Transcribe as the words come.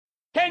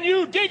Can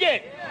you dig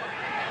it?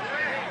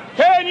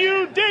 Can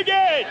you dig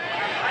it?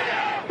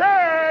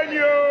 Can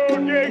you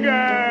dig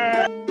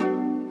it?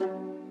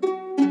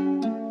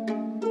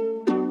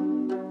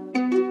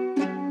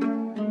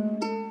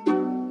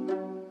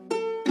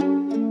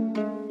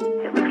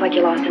 It looks like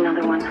you lost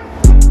another one.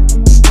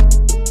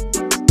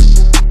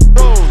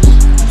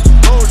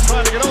 Rose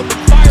trying to get open,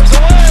 fires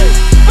away.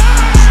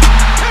 Bang!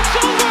 It's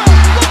over.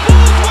 The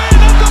Bulls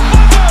win at the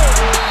buzzer.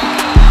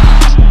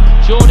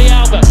 Jordi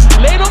Alba,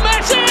 Lionel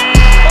Messi.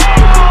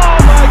 Oh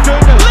my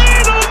goodness!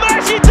 Lionel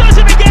Messi does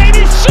it again.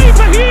 He's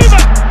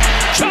superhuman.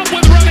 Chubb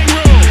with running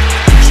room.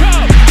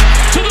 Chubb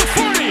to the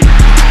 40,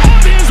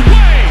 on his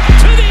way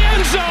to the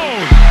end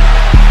zone.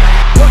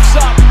 Looks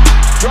up,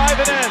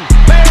 driving in.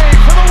 May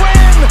for the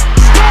win.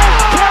 South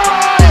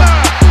Carolina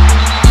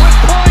with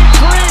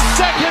 .3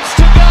 seconds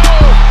to go.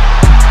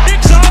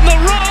 Nick's on the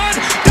run,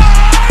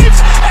 dives,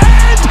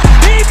 and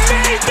he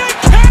made the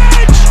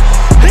catch.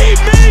 He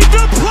made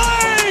the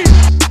play.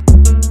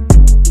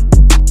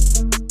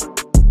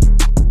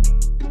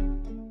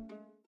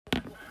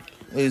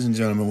 Ladies and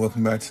gentlemen,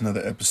 welcome back to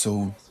another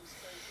episode.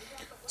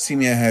 See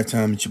me at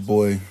halftime. It's your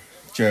boy,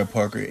 Jared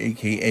Parker,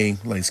 a.k.a.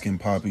 Light Skin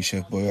Poppy,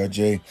 Chef Boy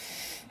RJ.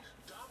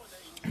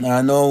 Now,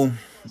 I know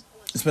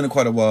it's been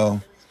quite a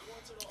while,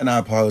 and I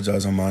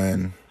apologize on my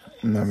end.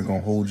 I'm not even going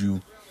to hold you.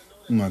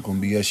 I'm not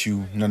going to BS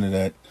you. None of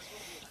that.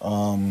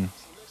 I'm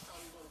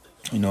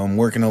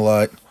working a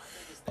lot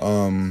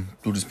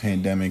through this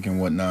pandemic and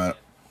whatnot.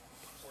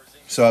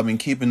 So I've been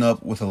keeping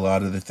up with a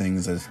lot of the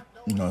things that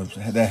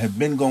have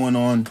been going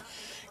on.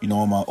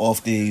 On my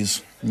off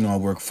days, I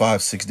work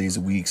 5-6 days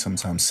a week,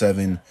 sometimes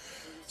 7.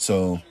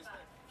 So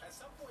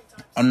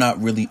I'm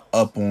not really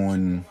up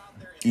on,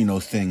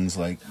 things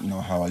like,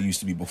 how I used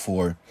to be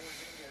before.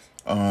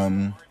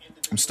 I'm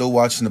still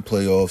watching the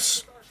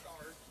playoffs.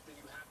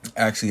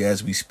 Actually,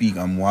 as we speak,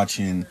 I'm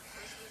watching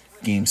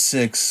Game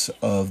 6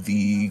 of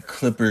the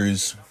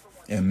Clippers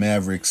and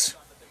Mavericks,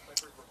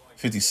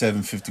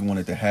 57-51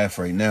 at the half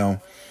right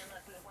now.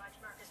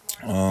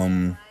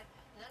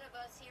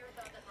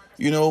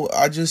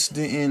 I just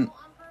didn't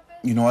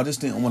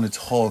want to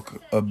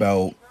talk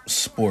about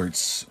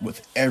sports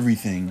with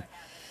everything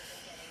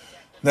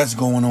that's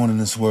going on in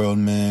this world,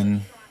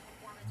 man.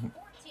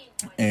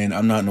 And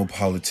I'm not no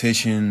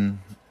politician.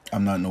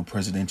 I'm not no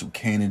presidential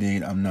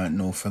candidate. I'm not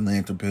no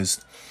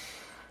philanthropist.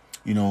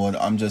 You know what?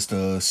 I'm just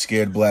a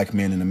scared black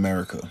man in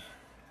America.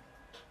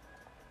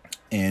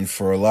 And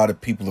for a lot of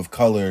people of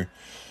color,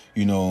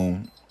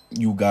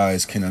 you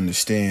guys can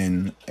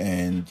understand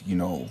and,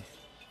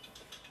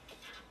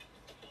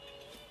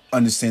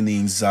 understand the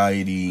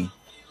anxiety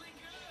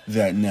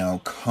that now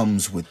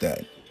comes with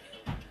that.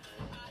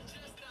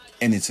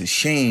 And it's a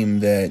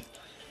shame that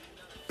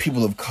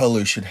people of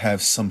color should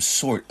have some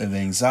sort of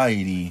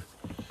anxiety.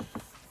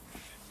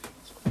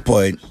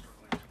 But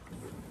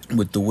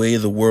with the way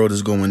the world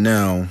is going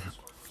now,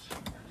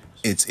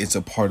 it's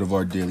a part of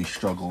our daily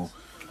struggle.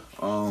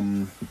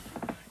 The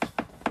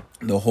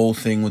whole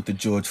thing with the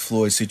George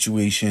Floyd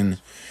situation,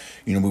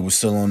 we were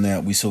still on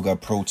that. We still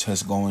got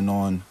protests going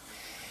on.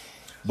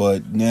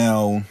 But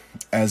now,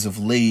 as of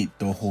late,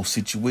 the whole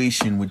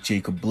situation with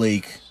Jacob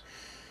Blake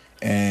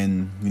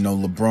and,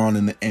 LeBron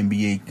and the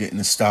NBA getting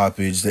a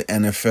stoppage, the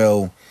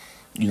NFL,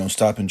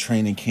 stopping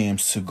training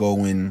camps to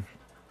go and,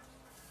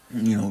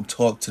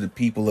 talk to the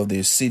people of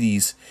their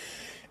cities,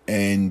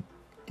 and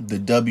the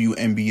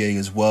WNBA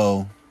as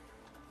well,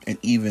 and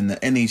even the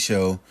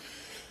NHL,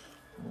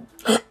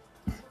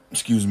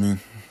 excuse me,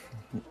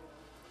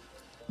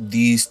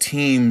 these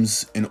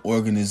teams and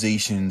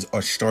organizations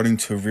are starting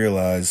to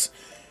realize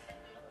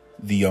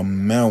the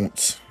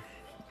amount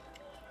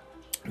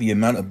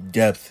of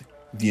depth,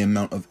 the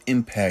amount of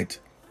impact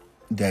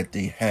that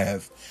they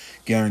have.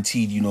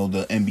 Guaranteed,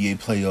 the NBA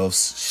playoffs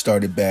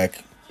started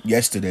back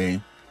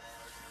yesterday.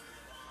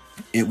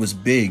 It was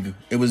big.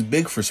 It was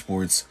big for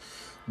sports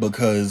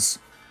because,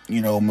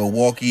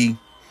 Milwaukee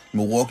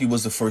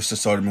was the first to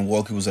start.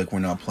 Milwaukee was like, we're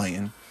not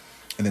playing.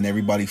 And then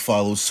everybody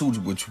followed suit,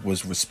 which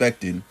was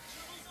respected.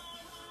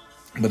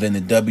 But then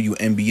the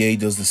WNBA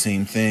does the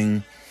same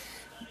thing.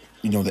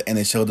 The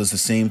NHL does the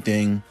same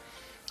thing.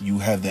 You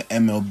have the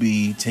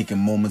MLB taking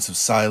moments of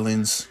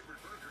silence.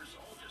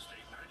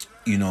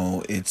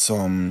 It's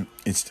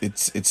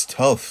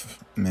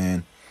tough,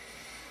 man.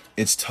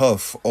 It's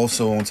tough.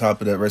 Also, on top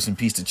of that, rest in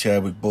peace to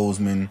Chadwick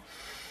Boseman.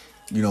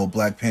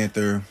 Black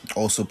Panther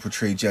also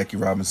portrayed Jackie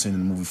Robinson in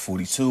the movie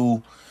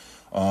 42.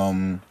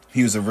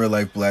 He was a real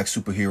life black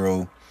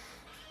superhero.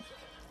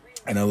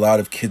 And a lot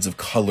of kids of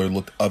color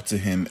looked up to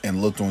him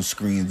and looked on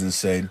screens and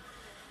said,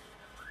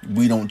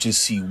 we don't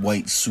just see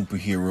white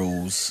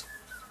superheroes.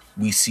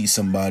 We see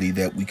somebody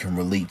that we can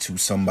relate to,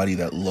 somebody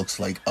that looks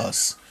like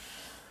us.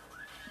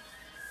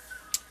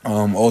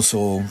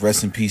 Also,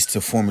 rest in peace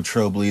to former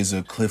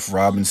Trailblazer Cliff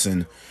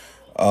Robinson.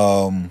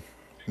 Former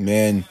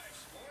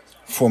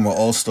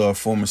All-Star,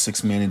 former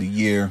Sixth Man of the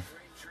Year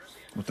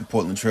with the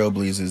Portland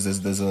Trailblazers.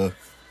 There's a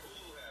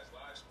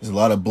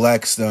lot of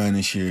black starring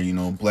this year.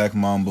 Black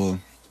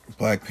Mamba,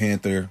 Black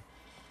Panther.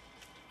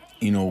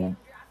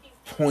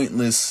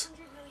 pointless,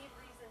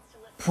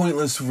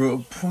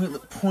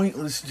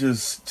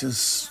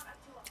 just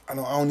I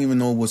don't even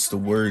know what's the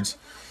words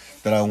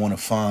that I want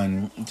to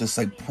find. Just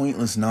like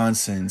pointless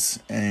nonsense.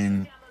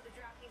 And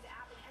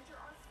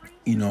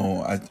you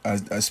know,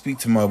 I speak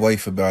to my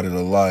wife about it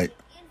a lot,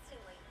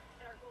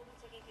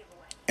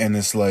 and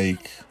it's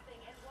like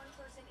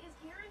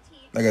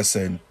I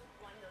said,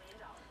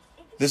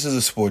 this is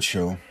a sports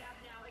show.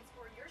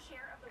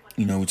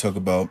 You know, we talk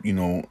about, you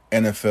know,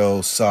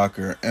 NFL,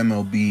 soccer,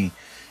 MLB,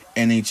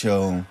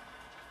 NHL,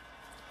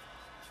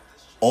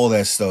 all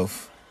that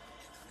stuff.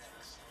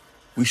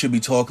 We should be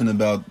talking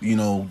about, you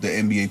know, the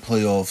NBA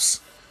playoffs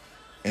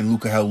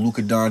and how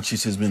Luka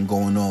Doncic has been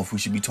going off. We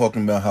should be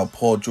talking about how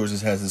Paul George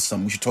has his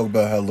son. We should talk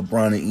about how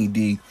LeBron and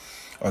ED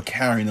are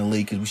carrying the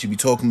Lakers. We should be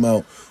talking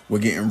about we're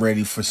getting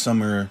ready for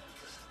summer,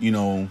 you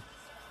know,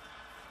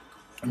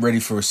 ready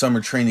for a summer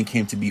training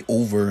camp to be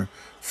over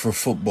for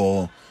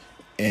football,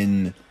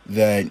 and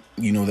that,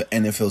 you know, the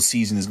NFL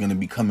season is going to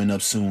be coming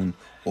up soon,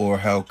 or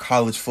how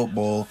college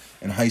football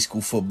and high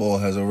school football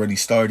has already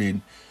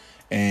started,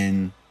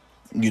 and,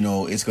 you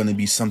know, it's going to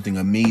be something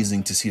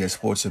amazing to see that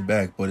sports are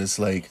back. But it's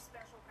like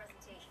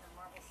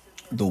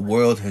the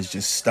world has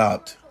just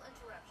stopped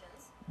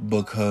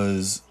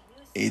because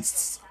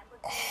it's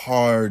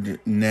hard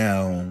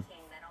now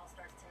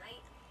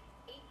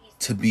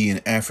to be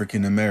an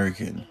African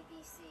American,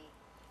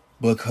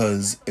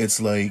 because it's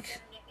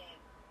like,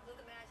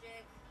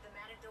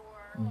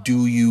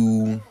 do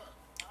you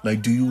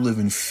live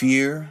in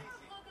fear,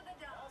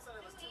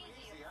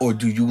 or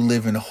do you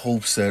live in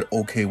hopes that,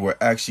 okay, we're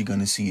actually going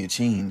to see a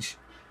change?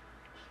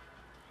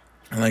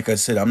 And like I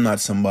said, I'm not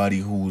somebody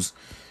who's,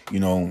 you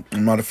know,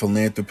 I'm not a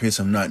philanthropist.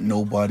 I'm not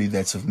nobody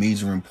that's of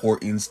major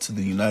importance to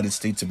the United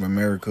States of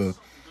America.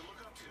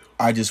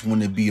 I just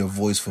want to be a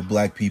voice for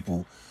black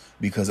people,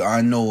 because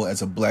I know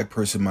as a black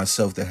person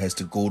myself that has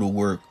to go to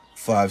work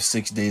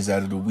 5-6 days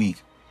out of the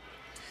week,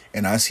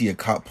 and I see a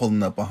cop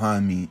pulling up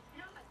behind me,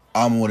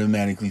 I'm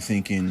automatically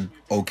thinking,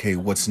 okay,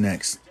 what's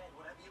next?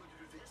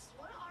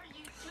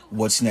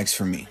 What's next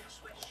for me?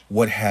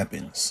 What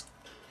happens?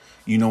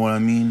 You know what I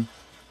mean?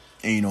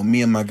 And, you know,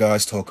 me and my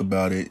guys talk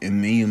about it,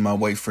 and me and my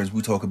white friends,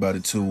 we talk about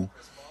it too.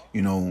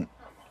 You know,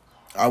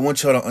 I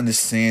want y'all to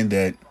understand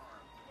that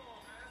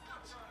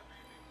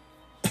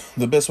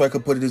the best way I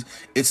could put it is,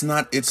 it's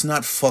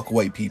not fuck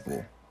white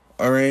people.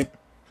 All right?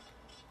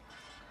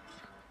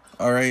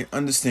 All right?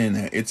 Understand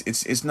that.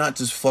 It's not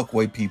just fuck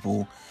white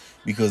people,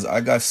 because I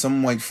got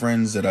some white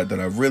friends that I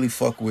really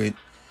fuck with,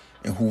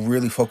 and who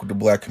really fuck with the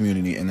black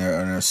community, and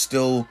are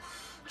still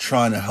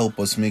trying to help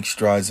us make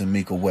strides and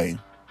make a way.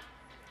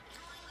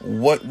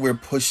 What we're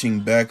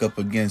pushing back up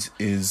against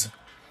is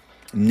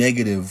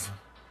negative,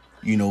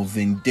 you know,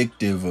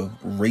 vindictive,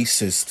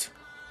 racist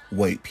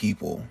white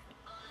people.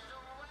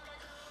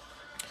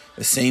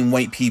 The same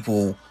white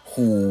people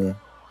who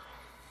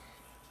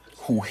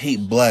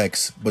hate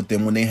blacks, but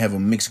then when they have a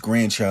mixed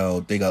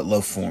grandchild, they got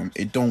love for them.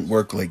 It don't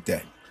work like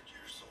that.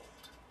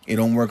 It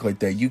don't work like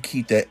that. You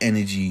keep that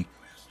energy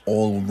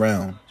all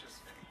around.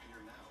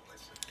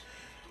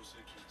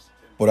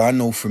 But I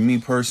know for me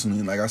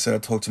personally, like I said, I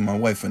talk to my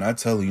wife and I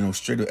tell her, you know,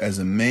 straight up, as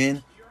a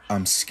man,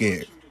 I'm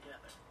scared.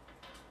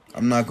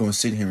 I'm not going to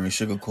sit here and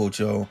sugarcoat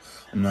y'all.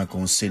 I'm not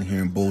going to sit here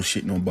and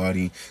bullshit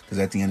nobody, because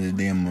at the end of the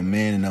day, I'm a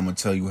man and I'm going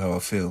to tell you how I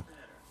feel.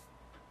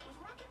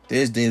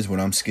 There's days when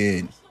I'm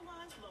scared.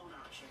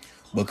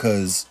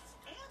 Because,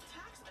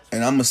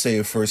 and I'm going to say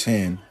it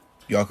firsthand,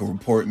 y'all can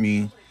report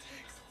me.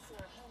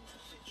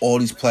 All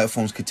these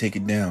platforms could take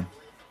it down.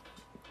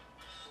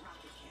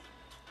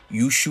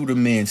 You shoot a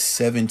man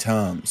 7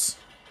 times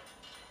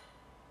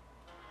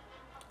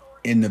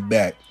in the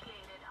back,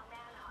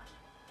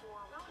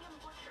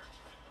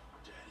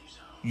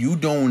 you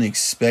don't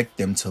expect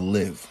them to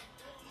live.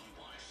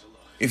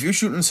 If you're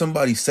shooting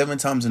somebody 7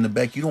 times in the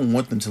back, you don't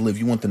want them to live.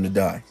 You want them to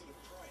die.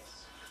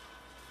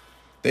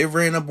 They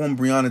ran up on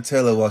Breonna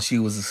Taylor while she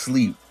was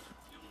asleep.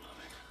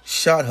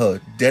 Shot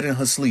her dead in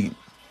her sleep.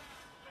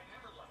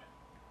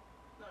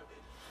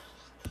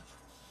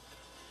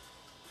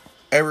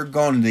 Eric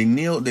Garner,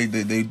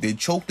 they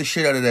choked the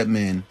shit out of that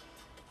man.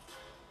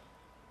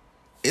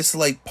 It's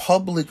like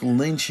public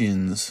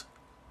lynchings,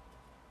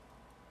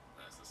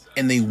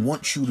 and they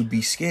want you to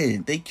be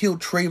scared. They killed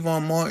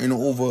Trayvon Martin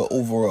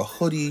over a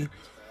hoodie,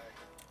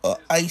 a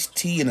iced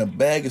tea, and a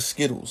bag of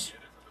Skittles.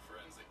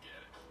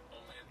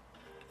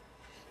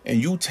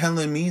 And you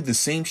telling me the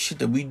same shit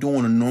that we do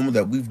on a normal,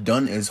 that we've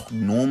done as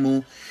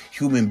normal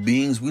human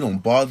beings, we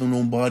don't bother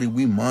nobody,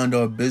 we mind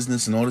our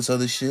business and all this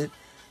other shit,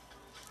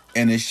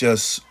 and it's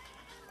just,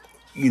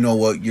 you know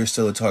what, you're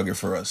still a target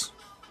for us.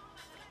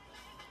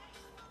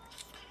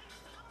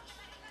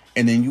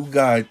 And then you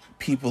got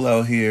people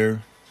out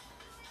here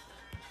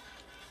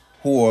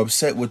who are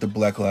upset with the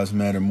Black Lives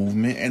Matter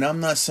movement. And I'm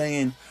not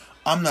saying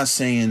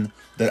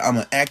that I'm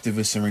an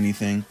activist or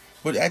anything,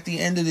 but at the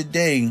end of the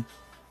day,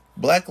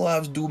 Black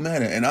lives do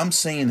matter. And I'm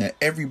saying that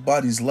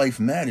everybody's life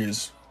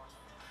matters.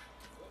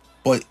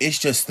 But it's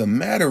just a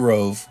matter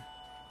of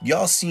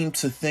Y'all seem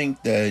to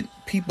think that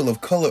people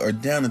of color are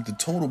down at the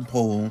totem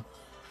pole,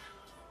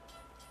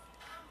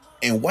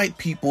 and white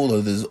people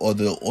are the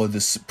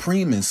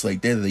supremacists,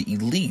 like they're the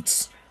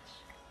elites.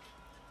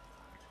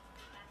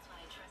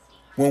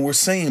 When we're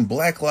saying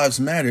Black Lives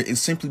Matter,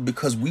 it's simply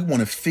because we want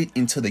to fit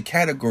into the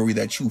category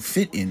that you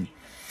fit in.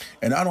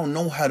 And I don't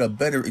know how to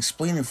better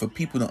explain it for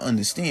people to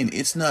understand.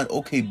 It's not,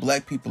 okay,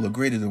 black people are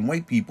greater than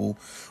white people,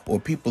 or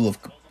people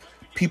of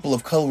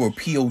color, or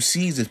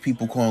POCs as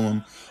people call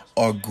them,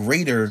 are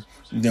greater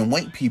than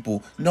white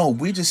people. No,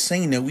 we're just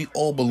saying that we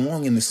all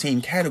belong in the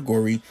same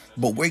category,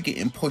 but we're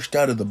getting pushed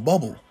out of the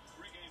bubble.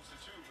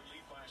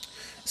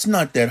 It's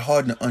not that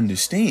hard to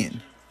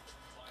understand.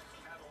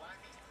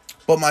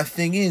 But my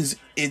thing is,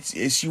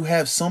 it's you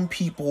have some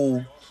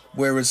people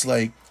where it's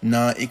like,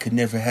 nah, it could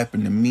never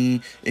happen to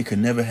me. It could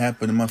never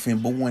happen to my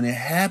family. But when it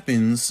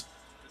happens,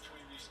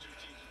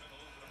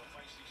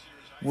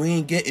 we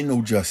ain't getting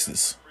no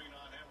justice.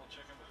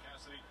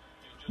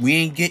 We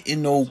ain't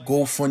getting no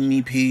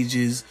GoFundMe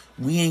pages.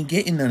 We ain't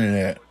getting none of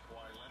that.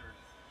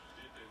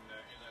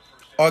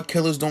 Our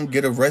killers don't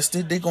get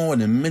arrested. They go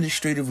on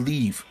administrative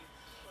leave.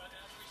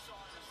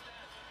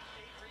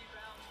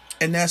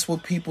 And that's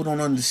what people don't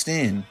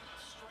understand.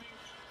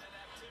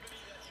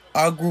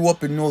 I grew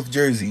up in North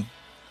Jersey.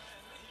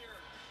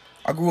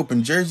 I grew up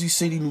in Jersey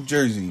City, New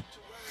Jersey.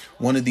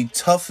 One of the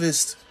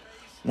toughest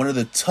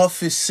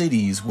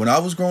cities. When I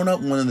was growing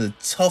up, one of the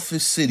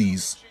toughest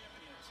cities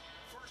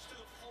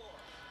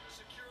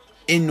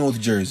in North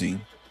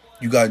Jersey.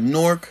 You got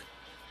Newark,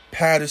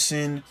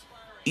 Patterson,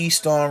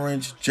 East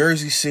Orange,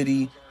 Jersey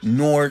City,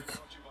 Newark.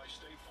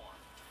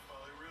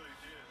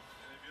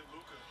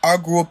 I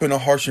grew up in a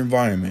harsh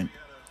environment.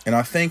 And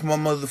I thank my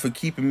mother for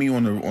keeping me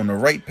on the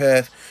right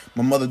path.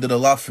 My mother did a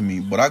lot for me.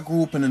 But I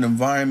grew up in an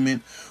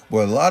environment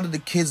where a lot of the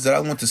kids that I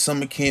went to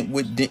summer camp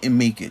with didn't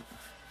make it.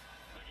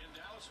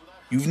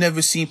 You've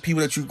never seen people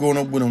that you've grown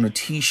up with on a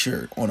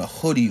t-shirt, on a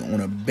hoodie, on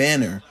a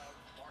banner.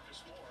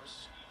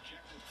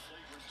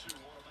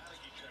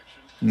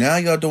 Now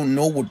y'all don't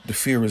know what the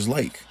fear is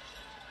like.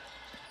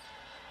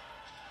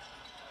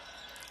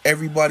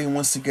 Everybody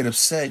wants to get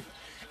upset.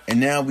 And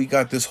now we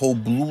got this whole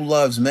Blue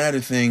Lives Matter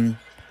thing.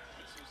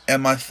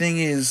 And my thing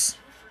is,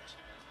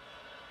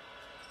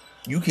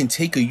 you can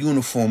take a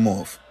uniform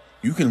off.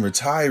 You can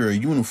retire a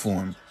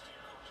uniform.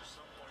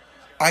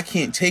 I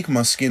can't take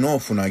my skin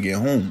off when I get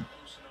home.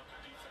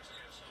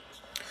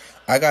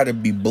 I gotta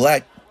be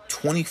black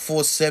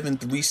 24/7,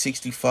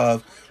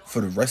 365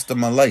 for the rest of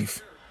my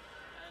life.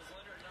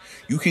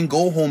 You can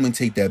go home and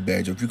take that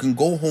badge off. You can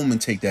go home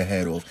and take that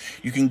hat off.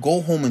 You can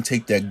go home and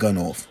take that gun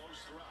off.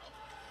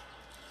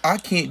 I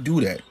can't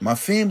do that. My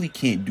family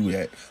can't do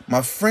that.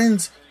 My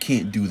friends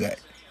can't do that.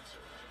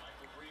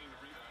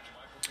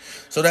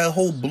 So that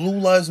whole Blue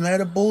Lives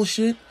Matter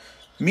bullshit,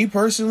 me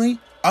personally,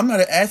 I'm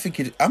not an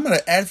advocate. I'm not an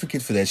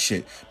advocate for that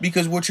shit.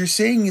 Because what you're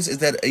saying is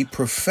that a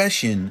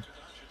profession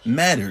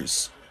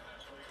matters.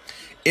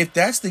 If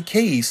that's the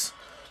case,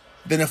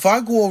 then if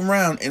I go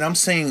around and I'm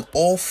saying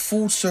all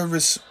food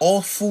service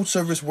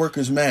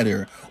workers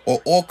matter,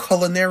 or all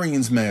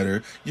culinarians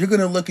matter, you're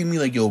gonna look at me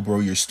like, yo, bro,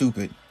 you're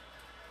stupid.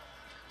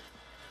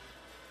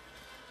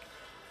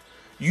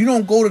 You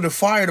don't go to the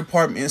fire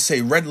department and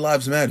say Red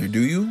Lives Matter, do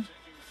you?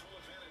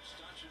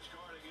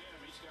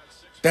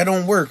 That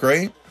don't work,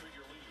 right?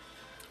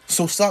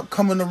 So stop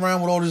coming around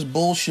with all this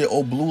bullshit.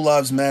 Oh, Blue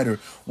Lives Matter.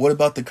 What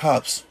about the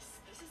cops?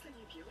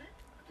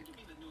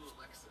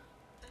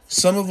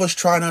 Some of us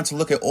try not to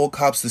look at all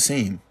cops the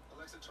same.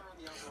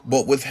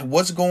 But with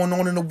what's going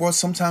on in the world,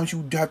 sometimes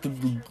you have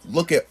to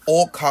look at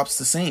all cops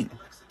the same.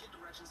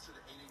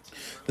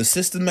 The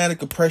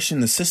systematic oppression,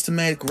 the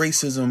systematic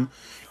racism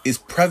is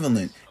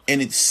prevalent.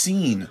 And it's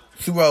seen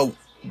throughout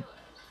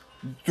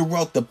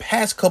the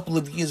past couple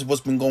of years of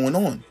what's been going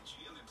on.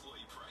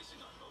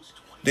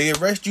 They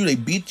arrest you, they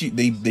beat you,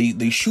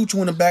 they shoot you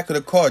in the back of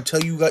the car,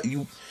 tell you that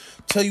you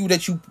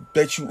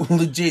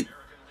legit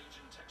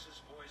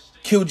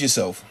killed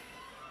yourself.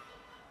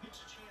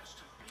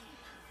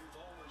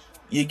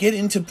 You get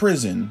into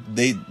prison.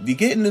 They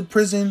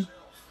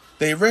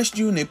arrest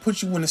you and they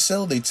put you in a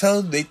cell. They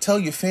tell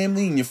your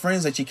family and your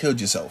friends that you killed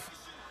yourself.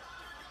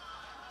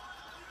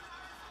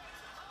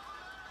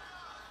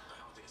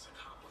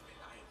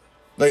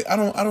 Like, I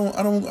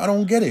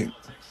don't get it.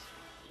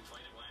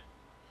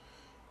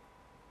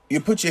 You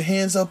put your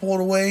hands up all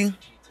the way,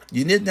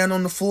 you knit down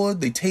on the floor,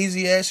 they tase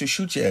your ass or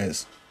shoot your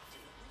ass.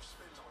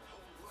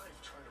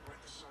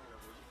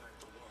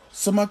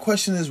 So my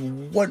question is,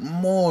 what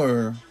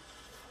more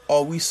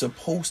are we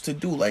supposed to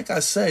do? Like I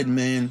said,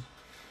 man,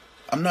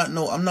 I'm not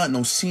no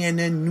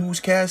CNN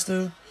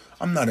newscaster.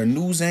 I'm not a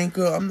news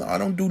anchor. I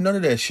don't do none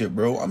of that shit,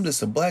 bro. I'm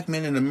just a black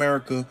man in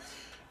America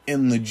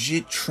and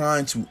legit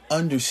trying to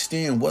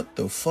understand what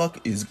the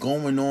fuck is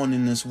going on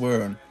in this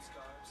world.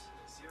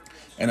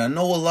 And I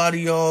know a lot of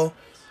y'all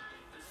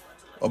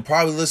are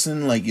probably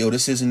listening like, yo,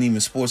 this isn't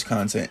even sports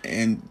content.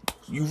 And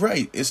you're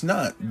right, it's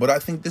not. But I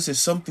think this is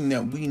something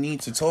that we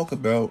need to talk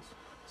about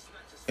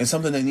and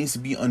something that needs to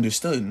be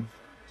understood.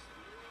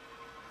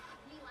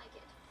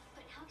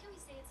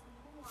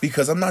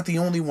 Because I'm not the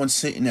only one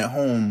sitting at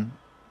home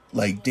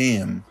like,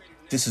 damn,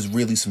 this is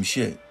really some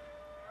shit.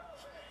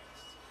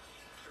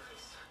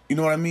 You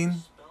know what I mean?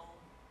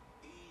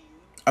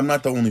 I'm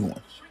not the only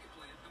one.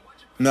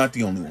 Not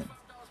the only one.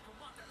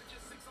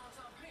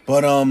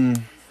 But,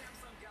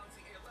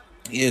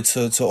 yeah,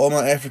 to all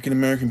my African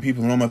American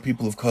people and all my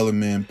people of color,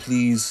 man,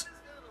 please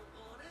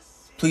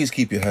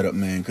keep your head up,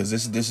 man, because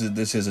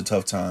this is a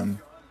tough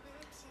time.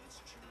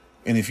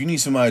 And if you need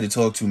somebody to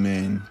talk to,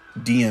 man,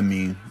 DM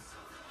me.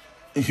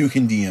 You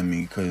can DM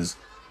me, because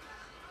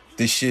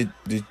this shit,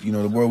 the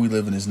world we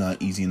live in is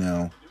not easy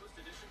now.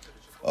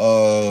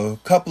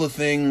 Couple of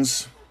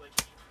things.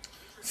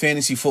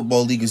 Fantasy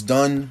football league is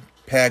done.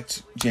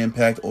 Packed,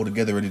 jam-packed, all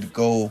together, ready to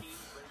go.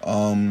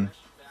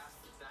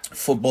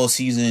 Football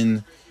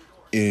season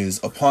is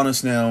upon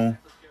us now.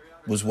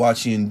 Was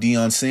watching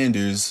Deion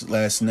Sanders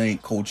last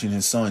night coaching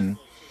his son.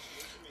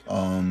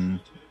 I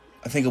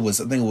think it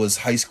was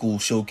high school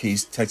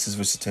showcase, Texas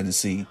versus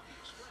Tennessee.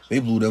 They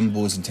blew them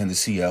boys in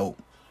Tennessee out.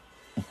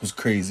 It was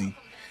crazy.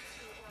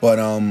 But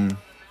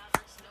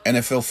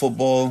NFL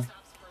football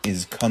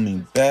is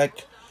coming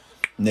back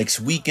next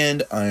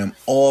weekend. I am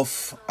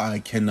off. I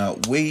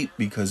cannot wait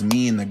because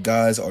me and the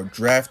guys are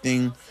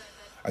drafting.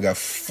 I got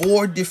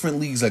 4 different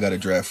leagues I got to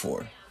draft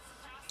for.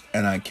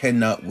 And I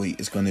cannot wait.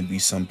 It's going to be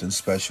something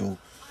special.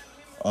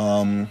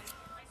 We're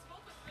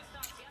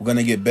going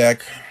to get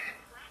back.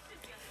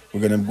 We're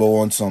going to go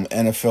on some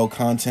NFL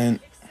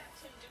content.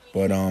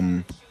 But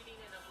I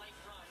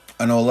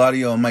know a lot of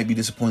y'all might be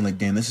disappointed. Like,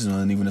 damn, this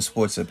isn't even a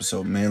sports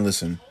episode. Man,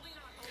 listen.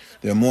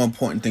 There are more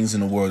important things in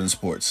the world than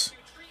sports.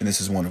 And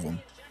this is one of them.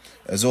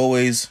 As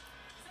always,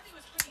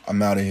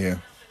 I'm out of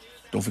here.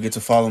 Don't forget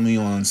to follow me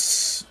on,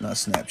 not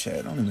Snapchat.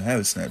 I don't even have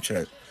a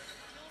Snapchat.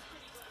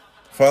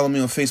 Follow me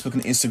on Facebook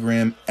and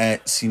Instagram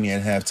at See Me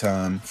at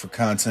Halftime for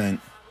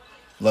content.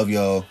 Love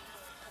y'all.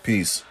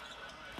 Peace.